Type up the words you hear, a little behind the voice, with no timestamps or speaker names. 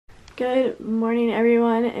Good morning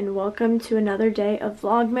everyone and welcome to another day of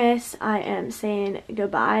Vlogmas. I am saying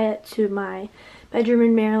goodbye to my bedroom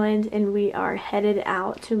in Maryland and we are headed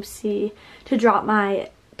out to drop my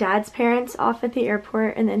dad's parents off at the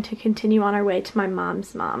airport and then to continue on our way to my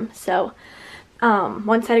mom's mom. So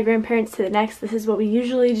one set of grandparents to the next. This is what we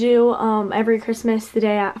usually do every Christmas, the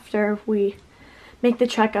day after we make the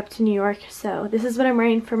trek up to New York. So this is what I'm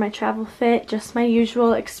wearing for my travel fit, just my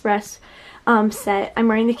usual Express set. I'm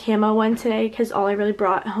wearing the camo one today because all I really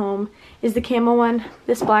brought home is the camo one,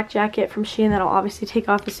 this black jacket from Shein that I'll obviously take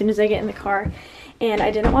off as soon as I get in the car. And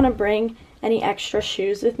I didn't want to bring any extra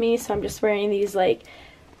shoes with me, so I'm just wearing these like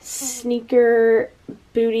sneaker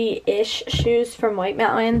booty-ish shoes from White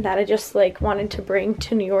Mountain that I just like wanted to bring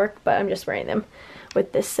to New York, but I'm just wearing them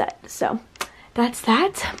with this set. So that's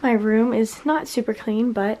that. My room is not super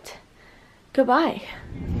clean, but goodbye.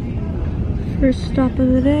 First stop of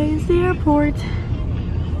the day is the airport.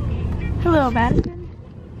 Hello, Madison.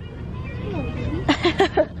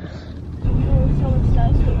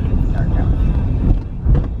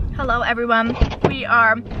 Hello, everyone. We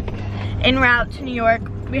are en route to New York.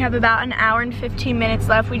 We have about an hour and 15 minutes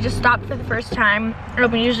left. We just stopped for the first time.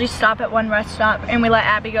 We usually stop at one rest stop and we let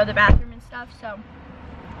Abby go to the bathroom and stuff. So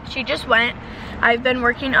she just went. I've been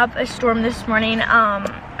working up a storm this morning.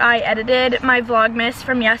 I edited my Vlogmas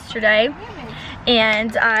from yesterday.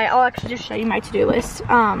 And I'll actually just show you my to-do list.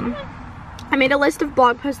 I made a list of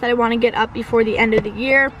blog posts that I want to get up before the end of the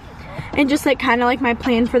year, and just like kind of like my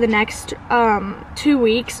plan for the next 2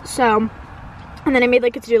 weeks. So, and then I made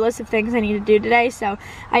like a to-do list of things I need to do today. So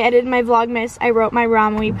I edited my Vlogmas, I wrote my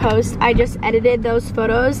Romwe post, I just edited those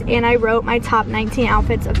photos, and I wrote my top 19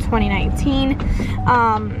 outfits of 2019.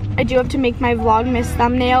 I do have to make my Vlogmas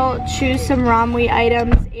thumbnail, choose some Romwe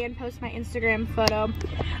items, and post my Instagram photo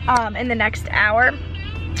in the next hour.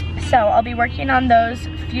 So I'll be working on those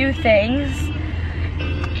few things.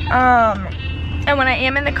 And when I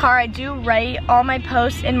am in the car, I do write all my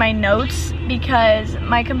posts in my notes because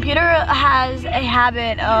my computer has a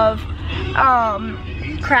habit of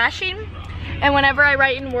crashing. And whenever I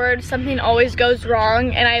write in Word, something always goes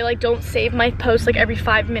wrong, and I like don't save my posts like every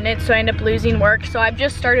 5 minutes, so I end up losing work. So I've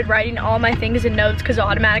just started writing all my things in notes because it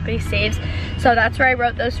automatically saves. So that's where I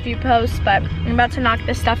wrote those few posts, but I'm about to knock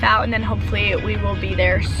this stuff out and then hopefully we will be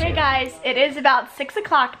there soon. Hey guys, it is about 6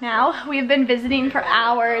 o'clock now. We've been visiting for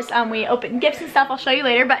hours. We opened gifts and stuff. I'll show you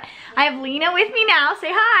later, but I have Lena with me now.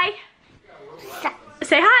 Say hi.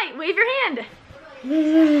 Say hi. Wave your hand.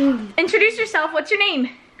 Introduce yourself. What's your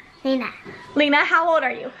name? Lena. Lena, how old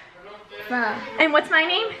are you? 4. And what's my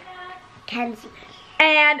name? McKenzie.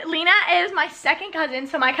 And Lena is my second cousin,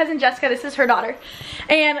 so my cousin Jessica, this is her daughter.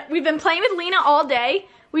 And we've been playing with Lena all day.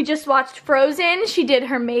 We just watched Frozen. She did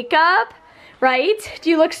her makeup, right?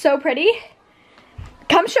 Do you look so pretty?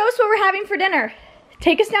 Come show us what we're having for dinner.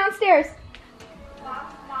 Take us downstairs.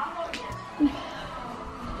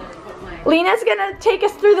 Lena's gonna take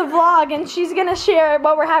us through the vlog and she's gonna share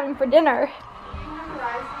what we're having for dinner.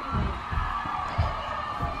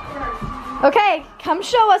 Okay, come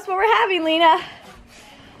show us what we're having, Lena.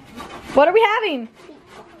 What are we having?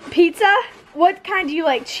 Pizza? What kind do you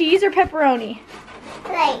like, cheese or pepperoni?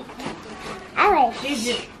 I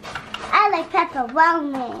like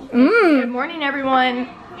pepperoni. Good morning, everyone.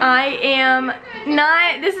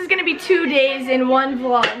 This is gonna be 2 days in one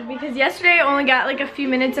vlog because yesterday I only got like a few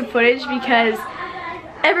minutes of footage because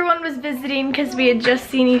everyone was visiting because we had just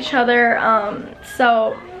seen each other.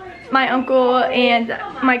 So my uncle and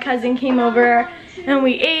my cousin came over and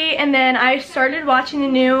we ate, and then I started watching the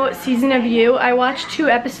new season of You. I watched 2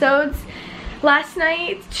 episodes last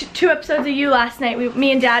night, 2 episodes of You last night.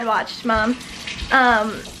 Me and Dad watched, Mom.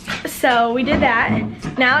 So we did that.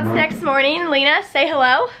 Now it's next morning. Lena, say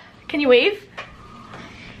hello. Can you wave?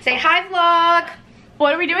 Say hi, vlog.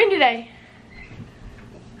 What are we doing today?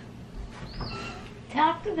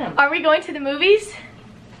 Talk to them. Are we going to the movies?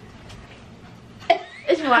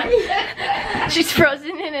 She's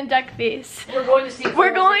frozen in a duck face. We're going to see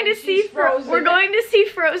Frozen. We're going to see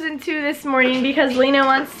Frozen 2 this morning because Lena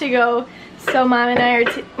wants to go. So Mom and I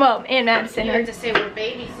are, and Madison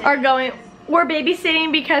are going. We're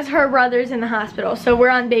babysitting because her brother's in the hospital. So we're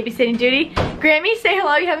on babysitting duty. Grammy, say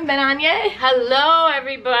hello. You haven't been on yet. Hello,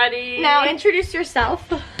 everybody. Now introduce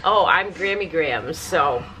yourself. Oh, I'm Grammy Graham,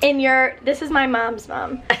 so. This is my mom's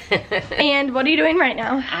mom. And what are you doing right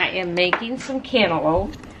now? I am making some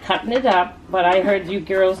cantaloupe, cutting it up, but I heard you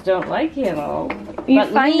girls don't like cantaloupe.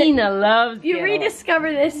 But Lena loves You cantaloupe.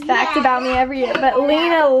 rediscover this fact about me every year, but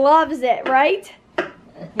Lena loves it, right?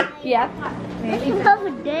 Yeah. It's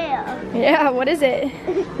over there. Yeah, what is it?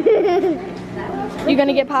 You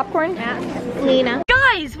gonna get popcorn? Lena. Guys!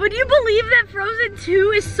 Guys, would you believe that Frozen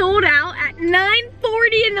 2 is sold out at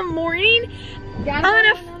 9:40 in the morning?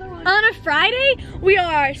 On a Friday? We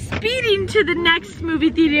are speeding to the next movie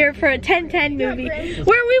theater for a 10:10 movie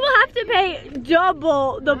where we will have to pay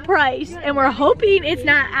double the price, and we're hoping it's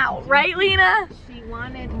not out. Right, Lena? She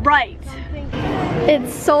wanted right.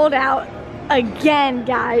 It's sold out again,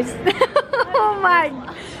 guys. Oh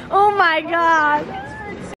my God.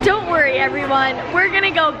 Don't worry, everyone. We're gonna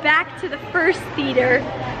go back to the first theater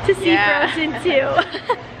to see Frozen 2.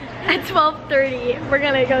 At 12:30, we're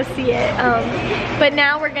gonna go see it. But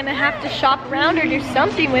now we're gonna have to shop around or do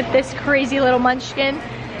something with this crazy little munchkin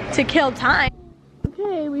to kill time.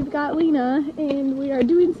 Okay, we've got Lena and we are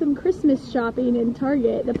doing some Christmas shopping in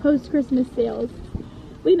Target, the post-Christmas sales.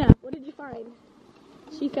 Lena, what did you find?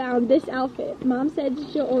 She found this outfit. Mom said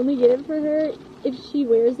she'll only get it for her if she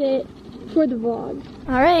wears it for the vlog.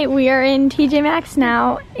 All right, we are in TJ Maxx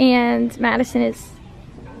now and Madison is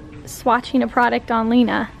swatching a product on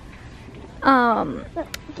Lena.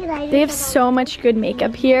 They have so much good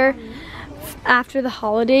makeup here after the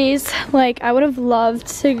holidays. Like, I would have loved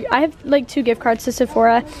to, I have like 2 gift cards to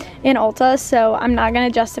Sephora and Ulta, so I'm not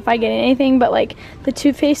gonna justify getting anything, but like the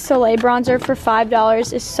Too Faced Soleil bronzer for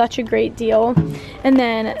 $5 is such a great deal. And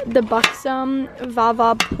then the Buxom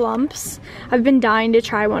Vava Plumps, I've been dying to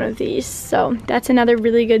try one of these, so that's another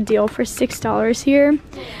really good deal for $6 here.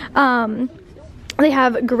 They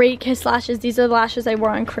have great Kiss lashes. These are the lashes I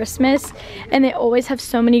wore on Christmas, and they always have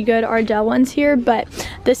so many good Ardell ones here, but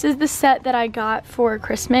this is the set that I got for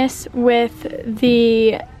Christmas with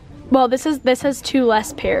the, well, this has 2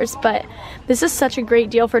 less pairs, but this is such a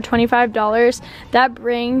great deal for $25. That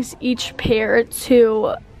brings each pair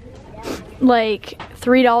to like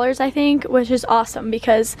 $3, I think, which is awesome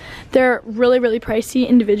because they're really, really pricey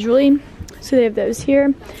individually. So they have those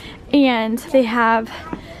here, and they have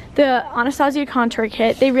the Anastasia contour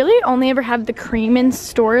kit. They really only ever have the cream in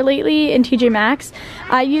store lately in TJ Maxx.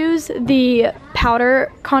 I use the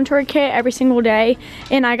powder contour kit every single day,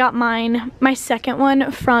 and I got my second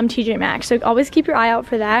one from TJ Maxx, so always keep your eye out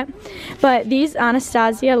for that. But these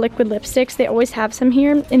Anastasia liquid lipsticks, they always have some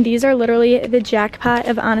here, and these are literally the jackpot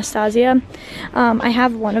of Anastasia. I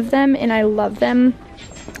have one of them and I love them.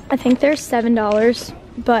 I think they're $7,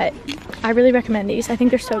 but I really recommend these. I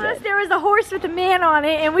think they're so good. There was a horse with a man on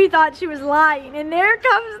it and we thought she was lying, and there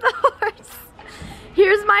comes the horse.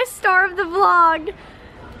 Here's my star of the vlog.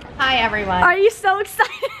 Hi everyone. Are you so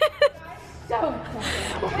excited? So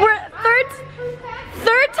excited. We're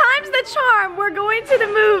third time's the charm. We're going to the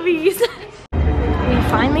movies. We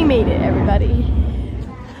finally made it, everybody.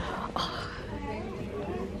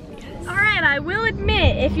 Alright, I will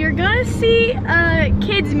admit, if you're gonna see a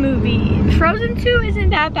kids movie, Frozen 2 isn't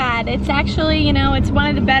that bad. It's actually, you know, it's one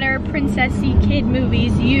of the better princessy kid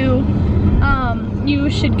movies you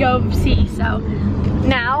should go see. So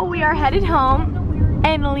now we are headed home,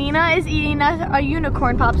 and Lena is eating a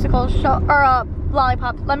unicorn popsicle, or a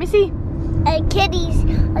lollipop. Let me see. A kitty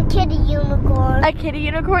unicorn. A kitty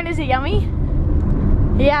unicorn, is it yummy?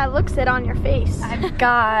 Yeah, it looks it on your face. I've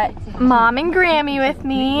got Mom and Grammy with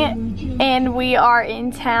me, and we are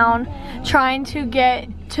in town trying to get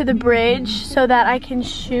to the bridge so that I can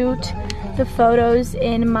shoot the photos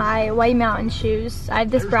in my White Mountain shoes. I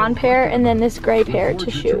have this brown pair and then this gray pair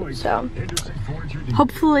to shoot, so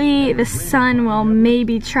hopefully the sun will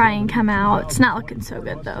maybe try and come out. It's not looking so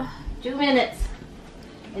good though. 2 minutes.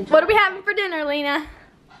 What are we having for dinner, Lena?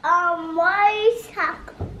 Rice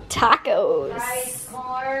taco. Tacos.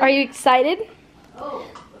 Are you excited? Oh.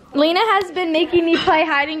 Lena has been making me play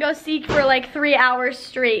hide and go seek for like 3 hours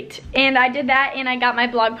straight, and I did that and I got my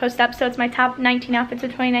blog post up, so it's my top 19 outfits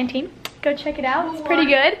of 2019. Go check it out, it's pretty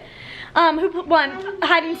good. Who won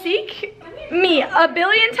hide and seek? Me, 1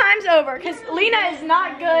 billion times over, because Lena is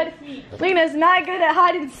not good. Lena is not good at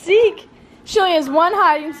hide and seek. She only has one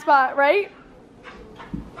hiding spot, right?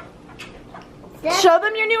 Show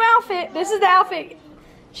them your new outfit. This is the outfit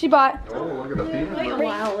she bought. Oh, look at the feet. A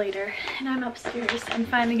while later, and I'm upstairs. I'm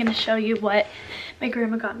finally gonna show you what my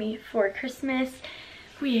grandma got me for Christmas.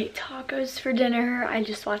 We ate tacos for dinner. I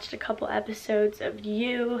just watched a couple episodes of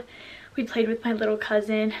You. We played with my little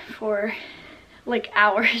cousin for like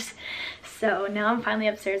hours. So now I'm finally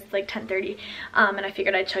upstairs. It's like 10:30, and I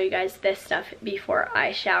figured I'd show you guys this stuff before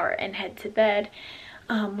I shower and head to bed.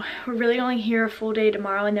 We're really only here a full day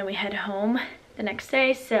tomorrow, and then we head home the next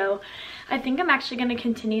day. So I think I'm actually going to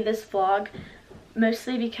continue this vlog,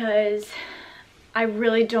 mostly because I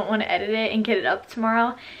really don't want to edit it and get it up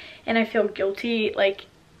tomorrow, and I feel guilty like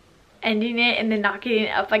ending it and then not getting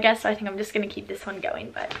it up, I guess. So I think I'm just going to keep this one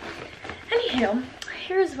going. But anywho,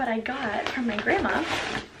 here's what I got from my grandma.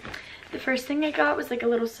 The first thing I got was like a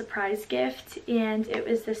little surprise gift, and it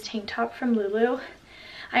was this tank top from Lulu.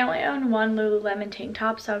 I only own one Lululemon tank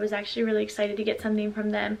top, so I was actually really excited to get something from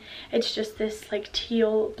them. It's just this like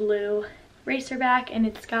teal blue racer back, and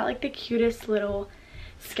it's got like the cutest little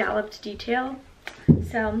scalloped detail.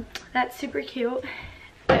 So that's super cute.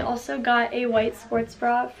 I also got a white sports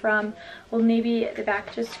bra from Old Navy. The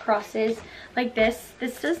back just crosses like this.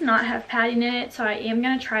 This does not have padding in it, so I am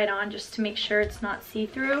going to try it on just to make sure it's not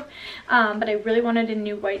see-through. But I really wanted a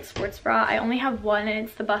new white sports bra. I only have one, and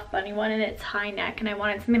it's the Buff Bunny one, and it's high neck, and I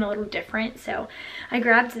wanted something a little different, so I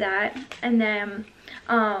grabbed that. And then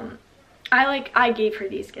I gave her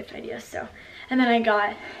these gift ideas, so. And then I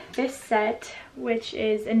got this set, which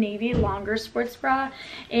is a navy longer sports bra,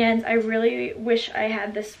 and I really wish I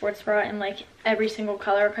had this sports bra in like every single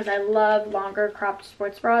color because I love longer cropped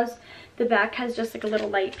sports bras. The back has just like a little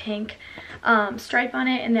light pink stripe on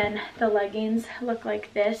it, and then the leggings look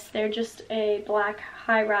like this. They're just a black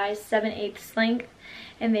high-rise 7/8 length,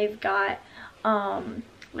 and they've got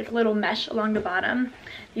like a little mesh along the bottom.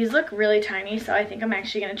 These look really tiny, so I think I'm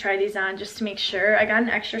actually going to try these on just to make sure. I got an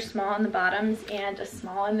extra small on the bottoms and a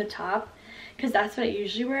small in the top because that's what I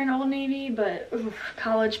usually wear in Old Navy, but oof,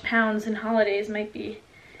 college pounds and holidays might be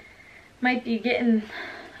getting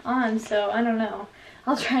on, so I don't know.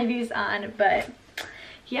 I'll try these on, but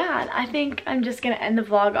yeah, I think I'm just going to end the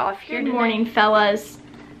vlog off here. Good morning, fellas.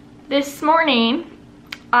 This morning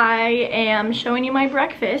I am showing you my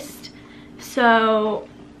breakfast. So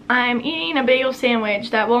I'm eating a bagel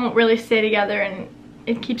sandwich that won't really stay together and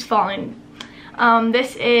it keeps falling.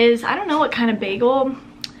 This is, I don't know what kind of bagel.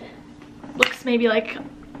 Looks maybe like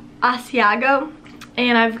Asiago.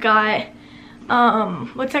 And I've got,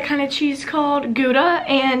 what's that kind of cheese called? Gouda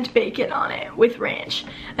and bacon on it with ranch.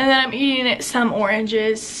 And then I'm eating it some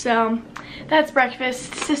oranges. So that's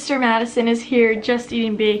breakfast. Sister Madison is here just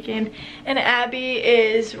eating bacon, and Abby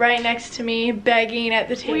is right next to me begging at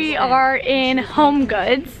the table. We are in Home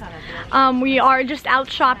Goods. We are just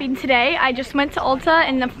out shopping today. I just went to Ulta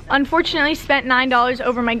and unfortunately spent $9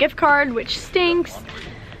 over my gift card, which stinks.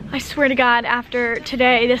 I swear to God, after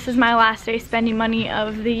today, this is my last day spending money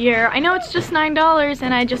of the year. I know it's just $9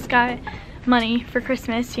 and I just got money for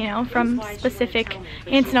Christmas, you know, from specific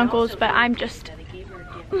aunts and uncles, but I'm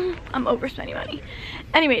overspending money.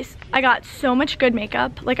 Anyways, I got so much good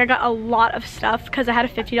makeup. Like, I got a lot of stuff because I had a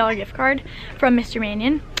 $50 gift card from Mr.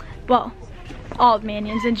 Mannion. Well, all of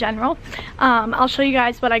Mannion's in general. I'll show you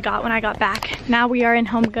guys what I got when I got back. Now we are in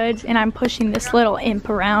Home Goods and I'm pushing this little imp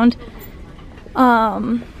around.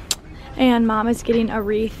 And Mom is getting a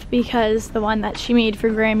wreath because the one that she made for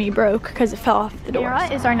Grammy broke because it fell off the door.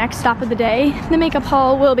 Mira is our next stop of the day. The makeup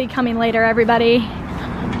haul will be coming later, everybody.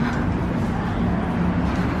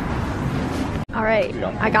 All right,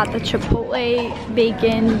 I got the Chipotle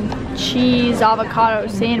bacon cheese avocado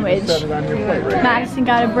sandwich. Madison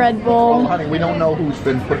got a bread bowl. Oh, honey, we don't know who's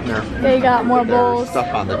been putting their They got more bowls.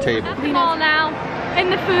 stuff on the table. Mall now in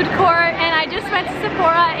the food court, and I just went to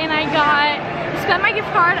Sephora and I spent my gift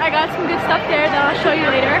card. I got some good stuff there that I'll show you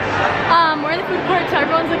later. We're in the food court, so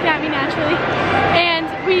everyone's looking at me naturally. And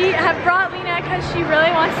we have brought Lena because she really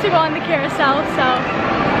wants to go on the carousel, so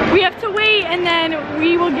we have to wait and then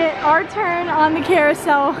we will get our turn on the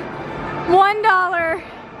carousel. $1.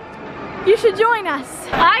 You should join us.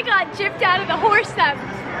 I got gypped out of the horse that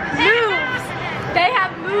moves. They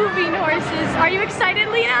have moving horses. Are you excited,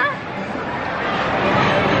 Lena?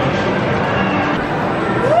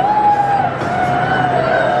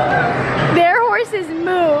 Their horses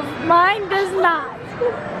move. Mine does not.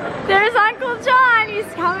 There's Uncle John. He's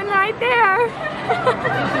coming right there.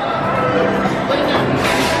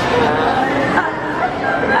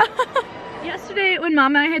 Yesterday when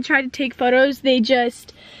Mom and I had tried to take photos, they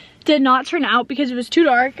just did not turn out because it was too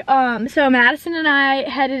dark. So Madison and I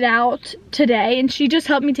headed out today and she just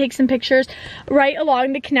helped me take some pictures right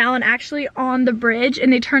along the canal and actually on the bridge,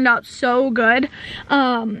 and they turned out so good.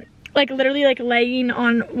 Like literally like laying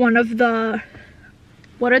on one of the,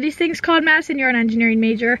 what are these things called, Madison? You're an engineering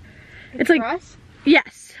major. It's like, truss?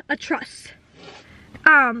 Yes, a truss.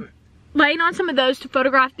 Laying on some of those to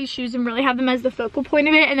photograph these shoes and really have them as the focal point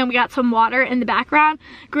of it. And then we got some water in the background.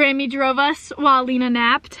 Grammy drove us while Lena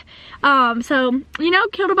napped. So, you know,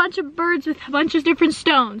 killed a bunch of birds with a bunch of different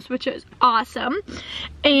stones, which is awesome.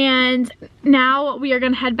 And now we are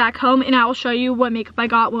gonna head back home and I will show you what makeup I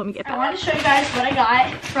got when we get back. I want to show you guys what I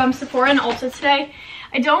got from Sephora and Ulta today.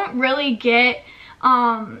 I don't really get,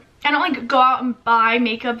 I don't like go out and buy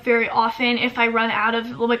makeup very often. If I run out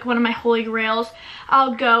of like one of my holy grails,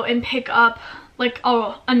 I'll go and pick up like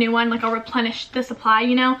a new one, like I'll replenish the supply,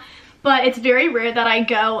 you know. but it's very rare that I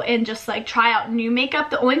go and just like try out new makeup.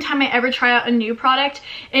 The only time I ever try out a new product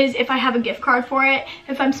is if I have a gift card for it.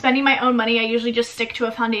 If I'm spending my own money, I usually just stick to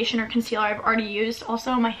a foundation or concealer I've already used.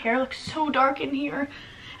 Also, my hair looks so dark in here.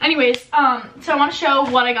 Anyways, so I want to show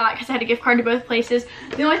what I got because I had a gift card to both places.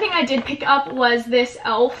 The only thing I did pick up was this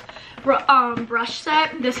e.l.f. brush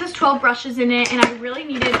set. This has 12 brushes in it, and I really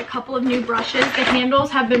needed a couple of new brushes. The handles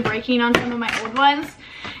have been breaking on some of my old ones,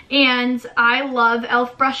 and I love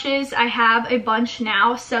e.l.f. brushes. I have a bunch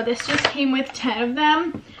now, so this just came with 10 of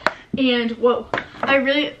them. And whoa,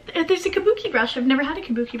 there's a kabuki brush. I've never had a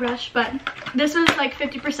kabuki brush, but this was like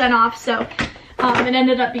 50% off, so it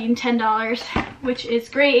ended up being $10, which is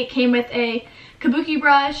great. It came with a kabuki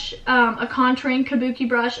brush, a contouring kabuki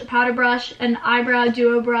brush, a powder brush, an eyebrow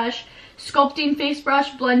duo brush, sculpting face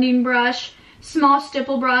brush, blending brush, small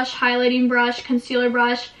stipple brush, highlighting brush, concealer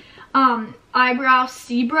brush, eyebrow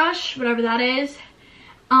C brush, whatever that is,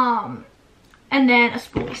 and then a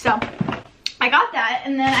spoolie. So I got that,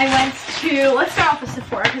 and then I went to, let's start off with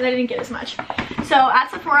Sephora because I didn't get as much. So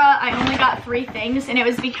at Sephora, I only got 3 things, and it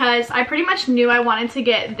was because I pretty much knew I wanted to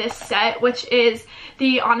get this set, which is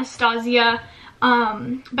the Anastasia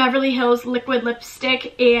Beverly Hills liquid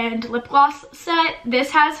lipstick and lip gloss set.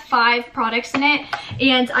 This has 5 products in it,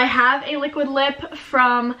 and I have a liquid lip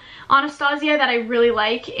from Anastasia that I really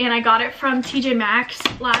like, and I got it from TJ Maxx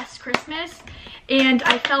last Christmas, and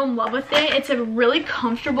I fell in love with it. It's a really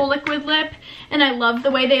comfortable liquid lip, and I love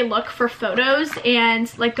the way they look for photos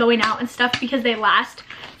and like going out and stuff because they last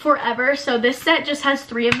forever. So this set just has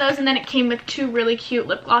 3 of those, and then it came with 2 really cute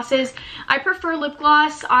lip glosses. I prefer lip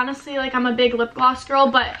gloss, honestly. Like, I'm a big lip gloss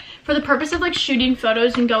girl, but for the purpose of like shooting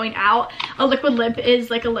photos and going out, a liquid lip is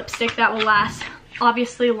like a lipstick that will last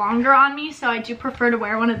obviously longer on me, so I do prefer to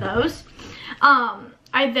wear one of those.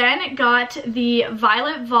 I then got the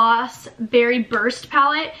Violet Voss Berry Burst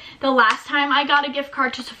palette. The last time I got a gift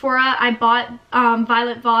card to Sephora, I bought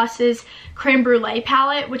Violet Voss's Creme Brulee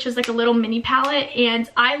palette, which is like a little mini palette, and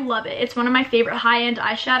I love it. It's one of my favorite high-end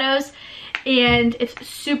eyeshadows, and it's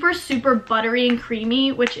super, super buttery and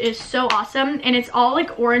creamy, which is so awesome, and it's all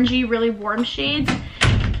like orangey, really warm shades.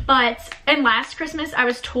 And last Christmas, I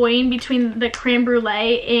was toying between the Creme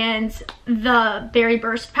Brulee and the Berry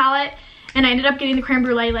Burst palette, and I ended up getting the Creme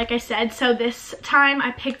Brulee, like I said. So this time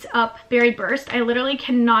I picked up Berry Burst. I literally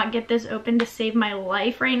cannot get this open to save my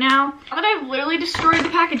life right now. Now that I've literally destroyed the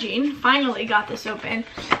packaging, finally got this open.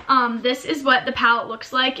 This is what the palette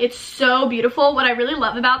looks like. It's so beautiful. What I really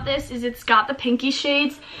love about this is it's got the pinky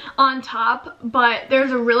shades on top, but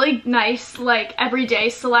there's a really nice like everyday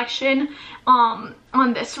selection on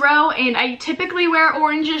this row. And I typically wear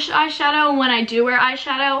orangish eyeshadow, and when I do wear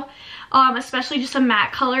eyeshadow, especially just a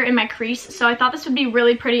matte color in my crease, so I thought this would be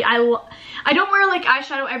really pretty. I don't wear like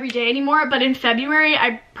eyeshadow every day anymore, but in February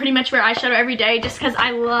I pretty much wear eyeshadow every day just because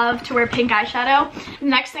I love to wear pink eyeshadow. The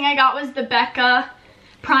next thing I got was the Becca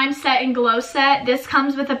Prime Set and Glow Set. This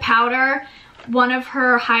comes with a powder, one of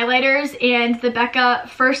her highlighters, and the Becca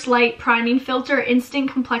First Light Priming Filter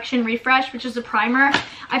Instant Complexion Refresh, which is a primer.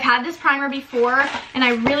 I've had this primer before and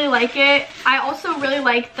I really like it. I also really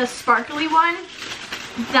like the sparkly one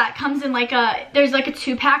that comes in like there's like a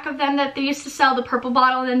 2-pack of them that they used to sell, the purple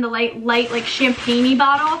bottle and then the light like champagne-y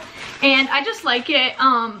bottle, and I just like it.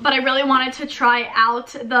 But I really wanted to try out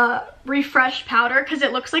the Refresh powder because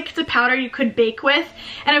it looks like it's a powder you could bake with,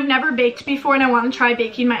 and I've never baked before, and I want to try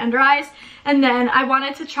baking my under eyes. And then I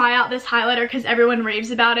wanted to try out this highlighter because everyone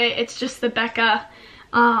raves about it. It's just the Becca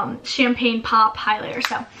Champagne Pop highlighter.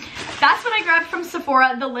 So that's what I grabbed from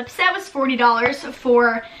Sephora. The lip set was $40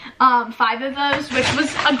 for 5 of those, which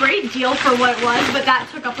was a great deal for what it was, but that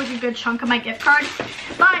took up like a good chunk of my gift card.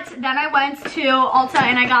 But then I went to Ulta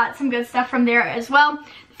and I got some good stuff from there as well.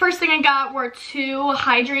 The first thing I got were 2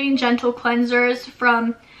 hydrating gentle cleansers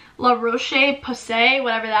from La Roche-Posay,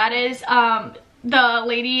 whatever that is. The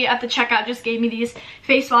lady at the checkout just gave me these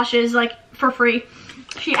face washes like for free.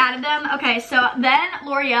 She added them. Okay, so then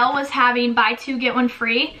L'Oreal was having buy 2 get 1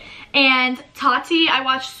 free, and Tati, I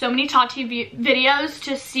watched so many Tati videos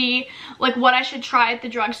to see like what I should try at the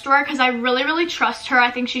drugstore because I really, really trust her.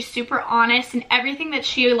 I think she's super honest, and everything that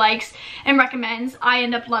she likes and recommends I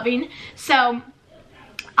end up loving. So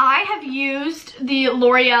I have used the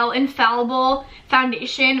L'Oreal Infallible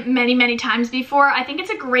foundation many, many times before. I think it's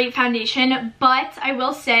a great foundation, but I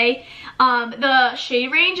will say the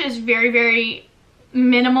shade range is very, very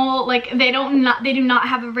minimal, like they do not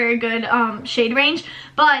have a very good shade range.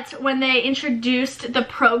 But when they introduced the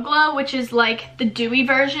Pro Glow, which is like the dewy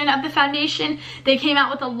version of the foundation, they came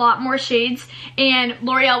out with a lot more shades, and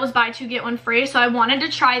L'Oreal was buy two get one free, so I wanted to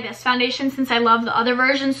try this foundation since I love the other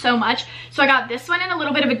version so much. So I got this one in a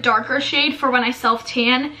little bit of a darker shade for when I self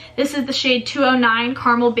tan. This is the shade 209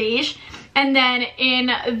 Caramel Beige, and then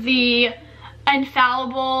in the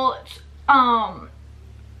Infallible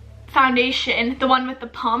foundation, the one with the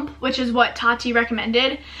pump, which is what Tati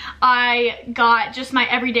recommended, I got just my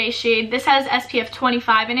everyday shade. This has SPF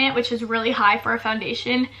 25 in it, which is really high for a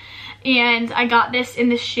foundation, and I got this in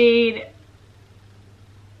the shade,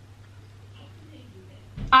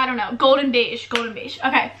 I don't know, golden beige.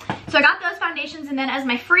 Okay, so I got those foundations, and then as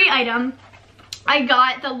my free item, I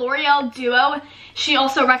got the L'Oreal Duo. She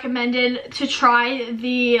also recommended to try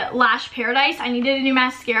the Lash Paradise. I needed a new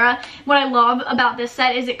mascara. What I love about this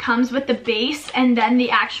set is it comes with the base and then the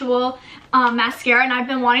actual mascara, and I've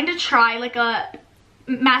been wanting to try like a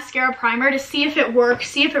mascara primer to see if it works,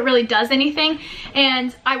 see if it really does anything.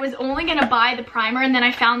 And I was only gonna buy the primer, and then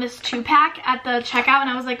I found this 2-pack at the checkout, and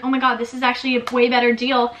I was like, oh my god, this is actually a way better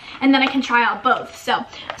deal, and then I can try out both. So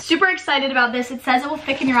super excited about this. It says it will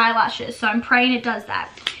thicken your eyelashes, so I'm praying it does that.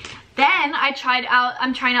 Then I'm trying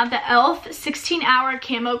out the e.l.f. 16-hour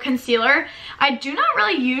Camo Concealer. I do not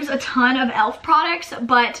really use a ton of e.l.f. products,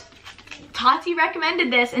 but Tati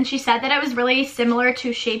recommended this, and she said that it was really similar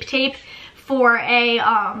to Shape Tape for a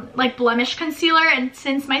like blemish concealer, and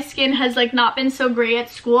since my skin has like not been so great at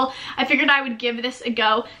school, I figured I would give this a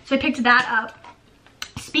go, so I picked that up.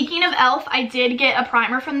 Speaking of e.l.f., I did get a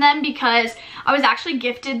primer from them because I was actually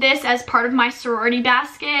gifted this as part of my sorority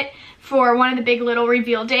basket for one of the Big Little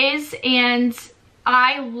reveal days, and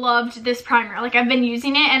I loved this primer. Like, I've been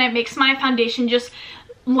using it, and it makes my foundation just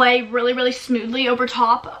lay really, really smoothly over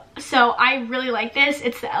top. So I really like this.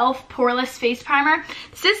 It's the e.l.f. Poreless Face Primer.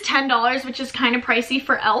 This is $10, which is kind of pricey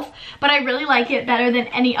for e.l.f., but I really like it better than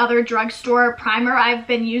any other drugstore primer I've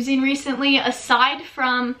been using recently, aside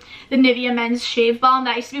from the Nivea Men's Shave Balm.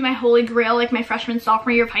 That used to be my holy grail, like my freshman,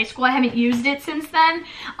 sophomore year of high school. I haven't used it since then,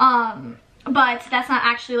 but that's not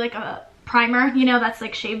actually like a primer, you know, that's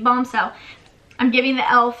like shave balm. So I'm giving the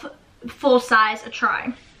e.l.f. full size a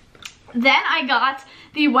try. Then I got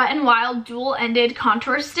the Wet n Wild dual-ended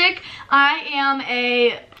contour stick. I am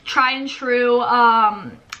a tried and true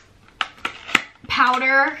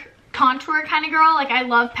powder contour kind of girl. Like, I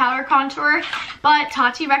love powder contour, but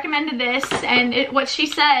Tati recommended this, and what she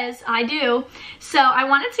says, I do. So I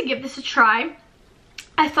wanted to give this a try.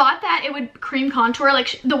 I thought that it would cream contour,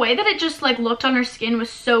 like the way that it just like looked on her skin was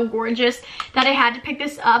so gorgeous that I had to pick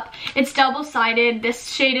this up. It's double-sided.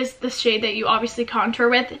 This shade is the shade that you obviously contour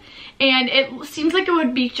with, and it seems like it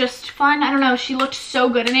would be just fun. I don't know, she looked so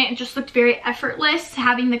good in it. It just looked very effortless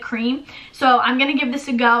having the cream. So I'm gonna give this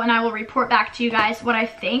a go, and I will report back to you guys what I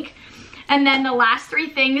think. And then the last three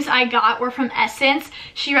things I got were from Essence.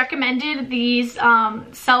 She recommended these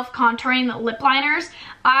self-contouring lip liners.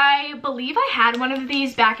 I believe I had one of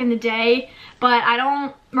these back in the day, but I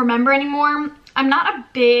don't remember anymore. I'm not a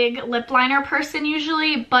big lip liner person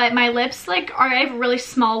usually, but my lips I have really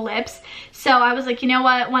small lips. So I was like, you know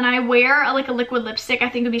what, when I wear a liquid lipstick, I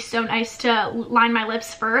think it'd be so nice to line my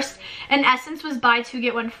lips first. And Essence was buy two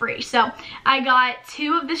get one free. So I got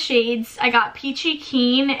two of the shades. I got Peachy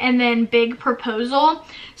Keen and then Big Proposal.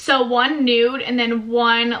 So one nude and then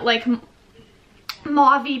one like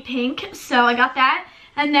mauvey pink. So I got that.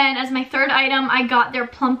 And then as my third item, I got their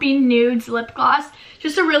Plumping Nudes lip gloss.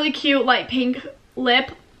 Just a really cute light pink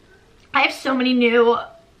lip. I have so many new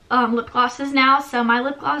lip glosses now, so my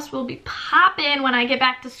lip gloss will be popping when I get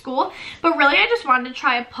back to school. But really, I just wanted to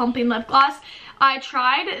try a plumping lip gloss. I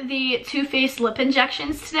tried the Too Faced lip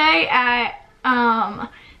injections today at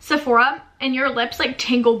Sephora, and your lips like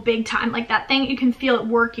tingle big time. Like that thing, you can feel it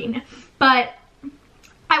working. But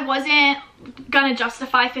I wasn't gonna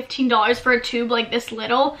justify $15 for a tube like this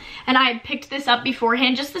little, and I had picked this up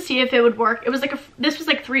beforehand just to see if it would work. It was like this was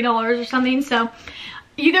like $3 or something. So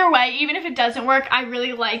either way, even if it doesn't work, I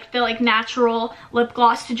really like the like natural lip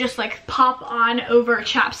gloss to just like pop on over a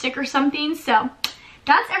chapstick or something. So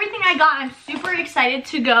that's everything I got. I'm super excited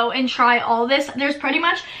to go and try all this. There's pretty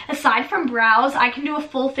much, aside from brows, I can do a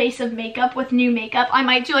full face of makeup with new makeup. I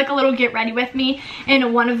might do like a little get ready with me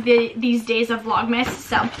in one of these days of Vlogmas.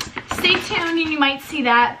 So stay tuned and you might see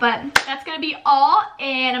that. But that's going to be all.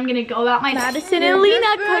 And I'm going to go about my Madison and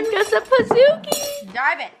Lena cooked us a Pizookie.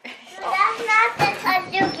 Dive it. That's not the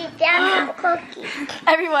Pizookie, that's a cookie.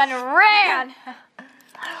 Everyone ran.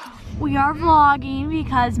 We are vlogging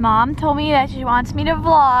because Mom told me that she wants me to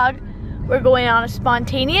vlog. We're going on a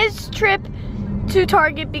spontaneous trip to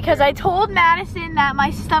Target because I told Madison that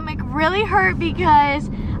my stomach really hurt because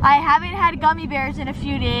I haven't had gummy bears in a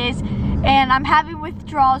few days and I'm having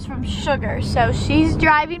withdrawals from sugar. So she's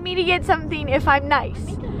driving me to get something if I'm nice.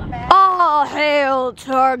 All hail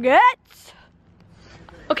Target!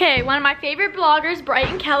 Okay, one of my favorite bloggers,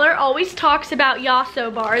 Brighton Keller, always talks about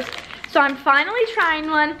xoxo bars. So I'm finally trying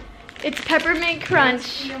one. It's peppermint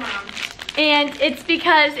crunch. And it's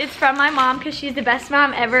because it's from my mom because she's the best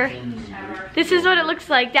mom ever. This is what it looks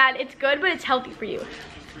like. Dad, it's good, but it's healthy for you.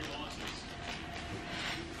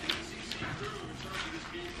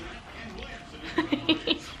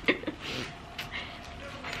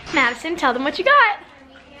 Madison, tell them what you got.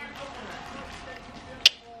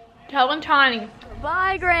 Tell them Tawny.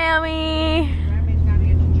 Bye, Grammy.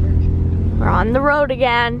 We're on the road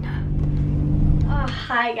again.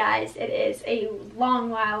 Hi guys, it is a long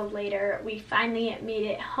while later. We finally made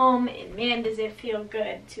it home and man does it feel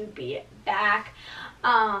good to be back.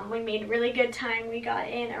 We made really good time. We got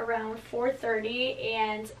in around 4:30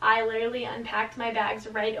 and I literally unpacked my bags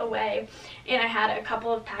right away and I had a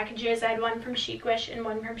couple of packages. I had one from Chic Wish and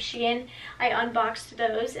one from Shein. I unboxed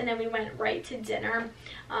those and then we went right to dinner.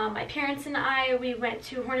 My parents and we went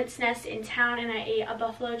to Hornet's Nest in town and I ate a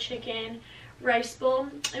buffalo chicken rice bowl.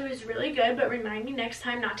 It was really good, but remind me next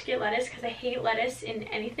time not to get lettuce because I hate lettuce in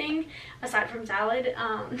anything aside from salad.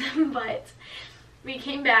 But we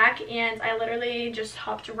came back and I literally just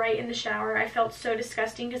hopped right in the shower. I felt so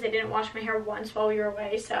disgusting because I didn't wash my hair once while we were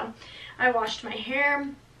away. So I washed my hair,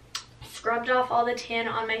 scrubbed off all the tan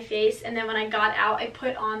on my face, and then when I got out I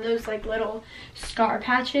put on those like little scar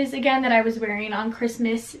patches again that I was wearing on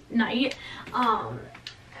Christmas night.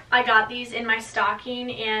 I got these in my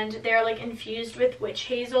stocking and they're like infused with witch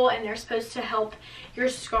hazel and they're supposed to help your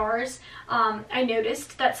scars. I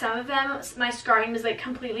noticed that some of them, my scarring was like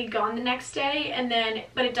completely gone the next day, and then,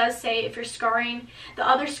 but it does say if you're scarring, the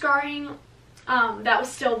other scarring that was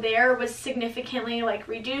still there was significantly like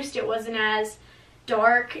reduced. It wasn't as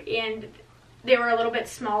dark and they were a little bit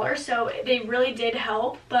smaller, so they really did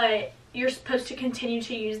help, but you're supposed to continue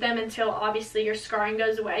to use them until obviously your scarring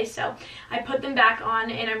goes away. So I put them back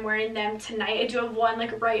on and I'm wearing them tonight. I do have one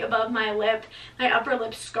like right above my lip. My upper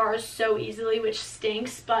lip scars so easily, which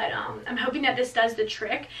stinks, but I'm hoping that this does the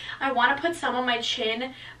trick. I want to put some on my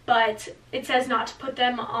chin, but it says not to put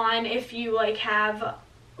them on if you like have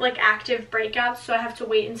like active breakouts, so I have to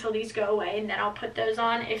wait until these go away and then I'll put those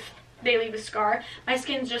on if they leave a scar. My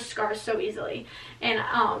skin just scars so easily and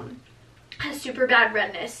has super bad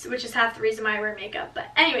redness, which is half the reason why I wear makeup. But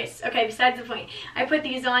anyways, okay, besides the point, I put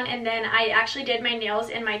these on and then I actually did my nails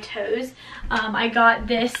and my toes. I got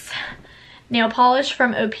this nail polish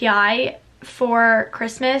from OPI for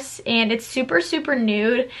Christmas and it's super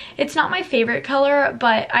nude. It's not my favorite color,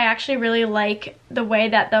 but I actually really like the way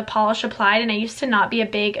that the polish applied, and I used to not be a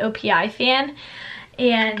big OPI fan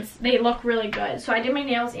and they look really good. So I did my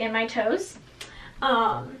nails and my toes,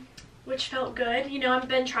 which felt good. You know, I've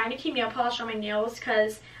been trying to keep nail polish on my nails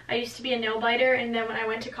because I used to be a nail biter, and then when I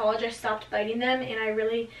went to college I stopped biting them and I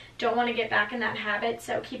really don't want to get back in that habit,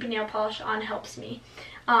 so keeping nail polish on helps me.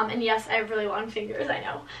 And yes, I have really long fingers, I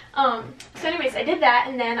know. So anyways, I did that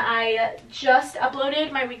and then I just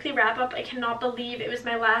uploaded my weekly wrap-up. I cannot believe it was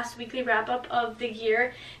my last weekly wrap-up of the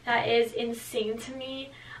year. That is insane to me.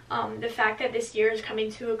 The fact that this year is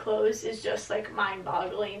coming to a close is just like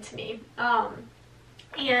mind-boggling to me.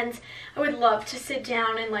 And I would love to sit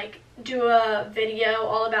down and like do a video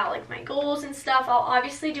all about like my goals and stuff. I'll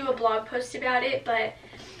obviously do a blog post about it, but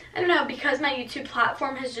I don't know, because my YouTube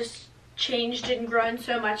platform has just changed and grown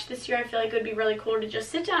so much this year, I feel like it would be really cool to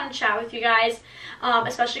just sit down and chat with you guys,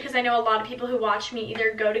 especially because I know a lot of people who watch me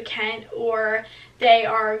either go to Kent or they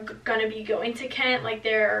are gonna be going to Kent, like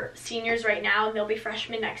they're seniors right now and they'll be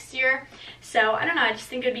freshmen next year. So I don't know, I just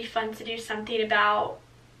think it'd be fun to do something about,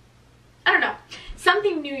 I don't know,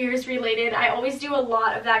 something New Year's related. I always do a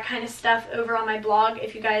lot of that kind of stuff over on my blog.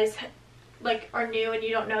 If you guys like are new and you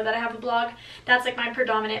don't know that I have a blog, that's like my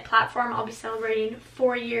predominant platform. I'll be celebrating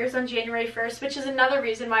 4 years on January 1st, which is another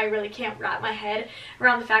reason why I really can't wrap my head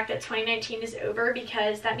around the fact that 2019 is over,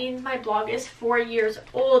 because that means my blog is 4 years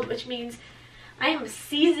old, which means I am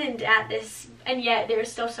seasoned at this, and yet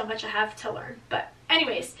there's still so much I have to learn. But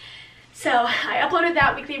anyways, so I uploaded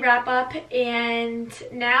that weekly wrap up and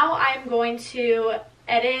now I'm going to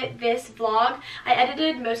edit this vlog. I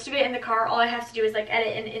edited most of it in the car. All I have to do is like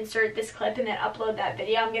edit and insert this clip and then upload that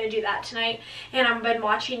video. I'm gonna do that tonight. And I've been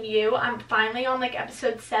watching You. I'm finally on like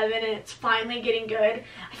episode 7 and it's finally getting good.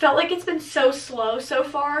 I felt like it's been so slow so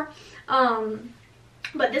far.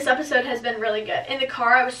 But this episode has been really good. In the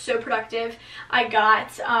car, I was so productive. I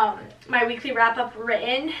got my weekly wrap-up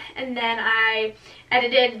written, and then I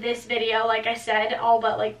edited this video, like I said, all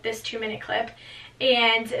but like this 2-minute clip.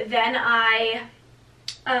 And then I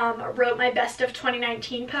wrote my best of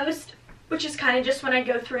 2019 post, which is kind of just when I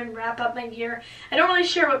go through and wrap up my year. I don't really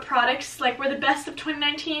share what products like were the best of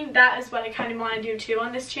 2019. That is what I kind of want to do too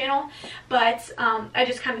on this channel. But I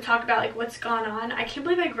just kind of talk about like what's gone on. I can't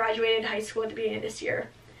believe I graduated high school at the beginning of this year.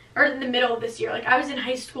 Or in the middle of this year. Like, I was in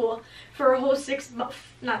high school for a whole 6 months,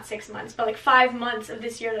 not 6 months, but like 5 months of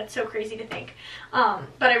this year. That's so crazy to think.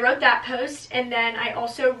 But I wrote that post, and then I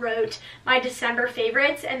also wrote my December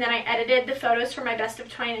favorites, and then I edited the photos for my best of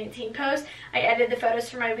 2019 post. I edited the photos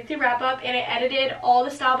for my weekly wrap-up, and I edited all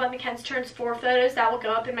the Style by McKenzie Turns 4 photos that will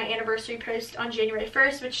go up in my anniversary post on January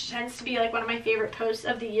 1st, which tends to be like one of my favorite posts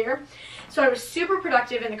of the year. So I was super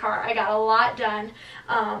productive in the car. I got a lot done.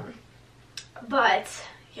 But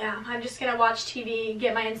yeah, I'm just gonna watch TV,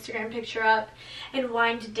 get my Instagram picture up, and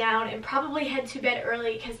wind down, and probably head to bed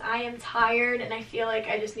early because I am tired and I feel like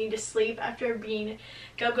I just need to sleep after being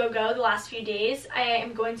go the last few days. I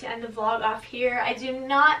am going to end the vlog off here. I do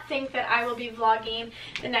not think that I will be vlogging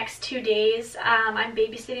the next 2 days. I'm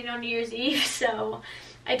babysitting on New Year's Eve, so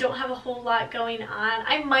I don't have a whole lot going on.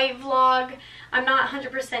 I might vlog. I'm not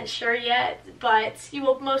 100% sure yet, but you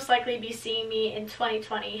will most likely be seeing me in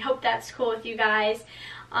 2020. Hope that's cool with you guys.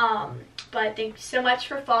 But thank you so much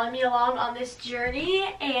for following me along on this journey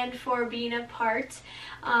and for being a part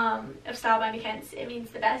of Style by McKenzie. It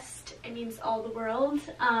means the best. It means all the world.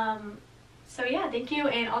 So yeah, thank you,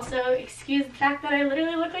 and also excuse the fact that I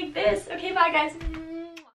literally look like this. Okay, bye guys.